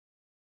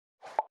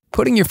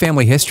Putting your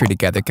family history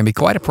together can be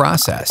quite a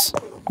process.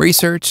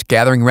 Research,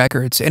 gathering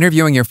records,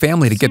 interviewing your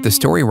family to get the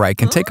story right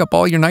can take up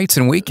all your nights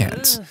and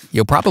weekends.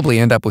 You'll probably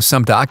end up with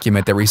some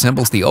document that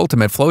resembles the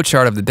ultimate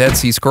flowchart of the Dead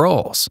Sea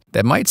Scrolls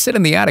that might sit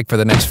in the attic for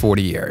the next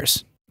 40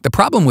 years. The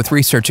problem with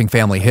researching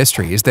family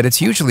history is that it's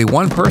usually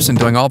one person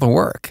doing all the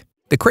work.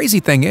 The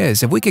crazy thing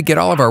is, if we could get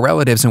all of our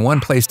relatives in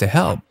one place to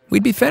help,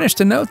 we'd be finished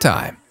in no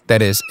time.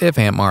 That is, if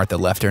Aunt Martha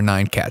left her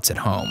 9 cats at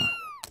home.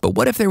 But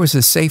what if there was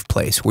a safe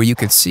place where you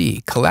could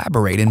see,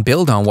 collaborate, and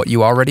build on what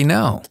you already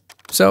know?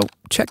 So,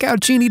 check out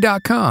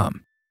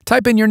Geni.com.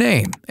 Type in your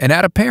name and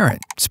add a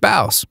parent,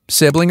 spouse,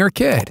 sibling, or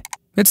kid.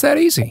 It's that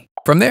easy.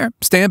 From there,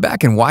 stand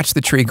back and watch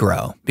the tree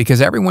grow,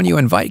 because everyone you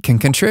invite can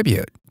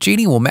contribute.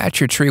 Geni will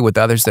match your tree with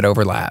others that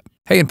overlap.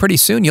 Hey, and pretty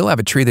soon you'll have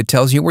a tree that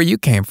tells you where you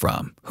came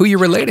from, who you're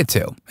related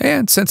to,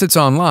 and since it's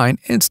online,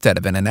 instead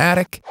of in an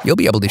attic, you'll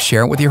be able to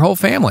share it with your whole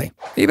family,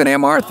 even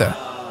Aunt Martha.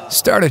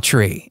 Start a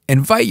tree,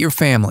 invite your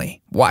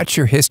family, watch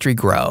your history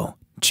grow.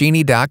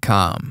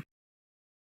 Geni.com.